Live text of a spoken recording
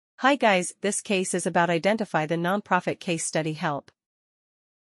Hi guys, this case is about identify the nonprofit case study help.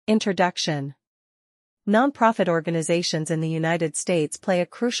 Introduction. Nonprofit organizations in the United States play a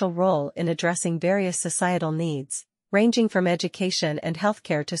crucial role in addressing various societal needs, ranging from education and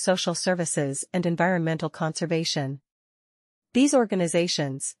healthcare to social services and environmental conservation. These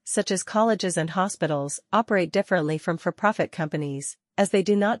organizations, such as colleges and hospitals, operate differently from for-profit companies, as they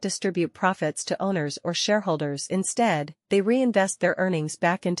do not distribute profits to owners or shareholders. Instead, they reinvest their earnings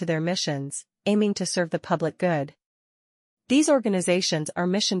back into their missions, aiming to serve the public good. These organizations are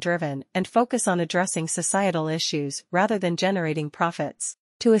mission-driven and focus on addressing societal issues rather than generating profits.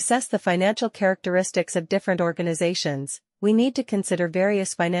 To assess the financial characteristics of different organizations, we need to consider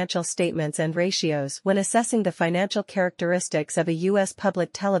various financial statements and ratios when assessing the financial characteristics of a U.S.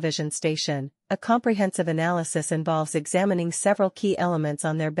 public television station. A comprehensive analysis involves examining several key elements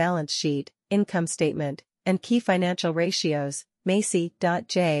on their balance sheet, income statement, and key financial ratios.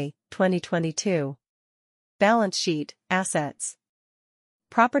 Macy.J. 2022. Balance sheet, assets.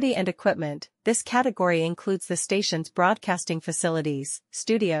 Property and equipment. This category includes the station's broadcasting facilities,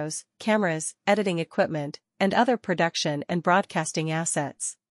 studios, cameras, editing equipment, and other production and broadcasting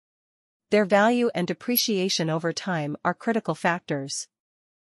assets. Their value and depreciation over time are critical factors.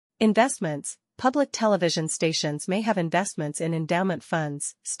 Investments. Public television stations may have investments in endowment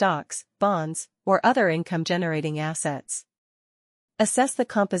funds, stocks, bonds, or other income-generating assets. Assess the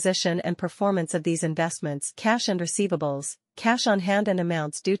composition and performance of these investments. Cash and receivables. Cash on hand and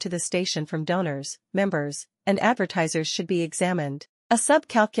amounts due to the station from donors, members, and advertisers should be examined.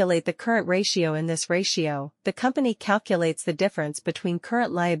 Calculate the current ratio. In this ratio, the company calculates the difference between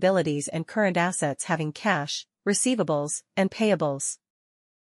current liabilities and current assets having cash, receivables, and payables.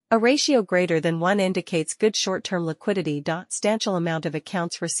 A ratio greater than 1 indicates good short-term liquidity. Substantial amount of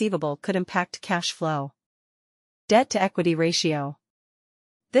accounts receivable could impact cash flow. Debt-to-equity ratio.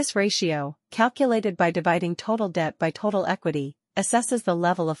 This ratio, calculated by dividing total debt by total equity, assesses the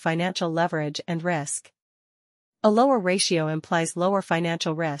level of financial leverage and risk. A lower ratio implies lower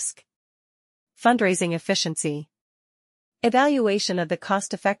financial risk. Fundraising efficiency. Evaluation of the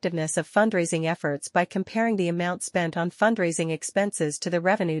cost-effectiveness of fundraising efforts by comparing the amount spent on fundraising expenses to the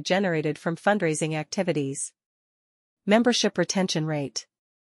revenue generated from fundraising activities. Membership retention rate.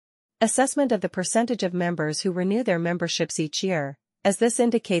 Assessment of the percentage of members who renew their memberships each year, as this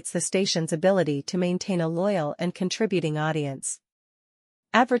indicates the station's ability to maintain a loyal and contributing audience.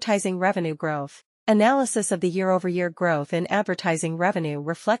 Advertising revenue growth. Analysis of the year-over-year growth in advertising revenue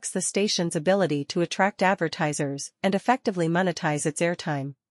reflects the station's ability to attract advertisers and effectively monetize its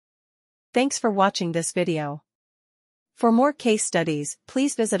airtime. Thanks for watching this video. For more case studies,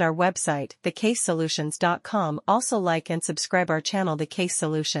 please visit our website, TheCaseSolutions.com. Also like and subscribe our channel The Case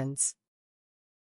Solutions.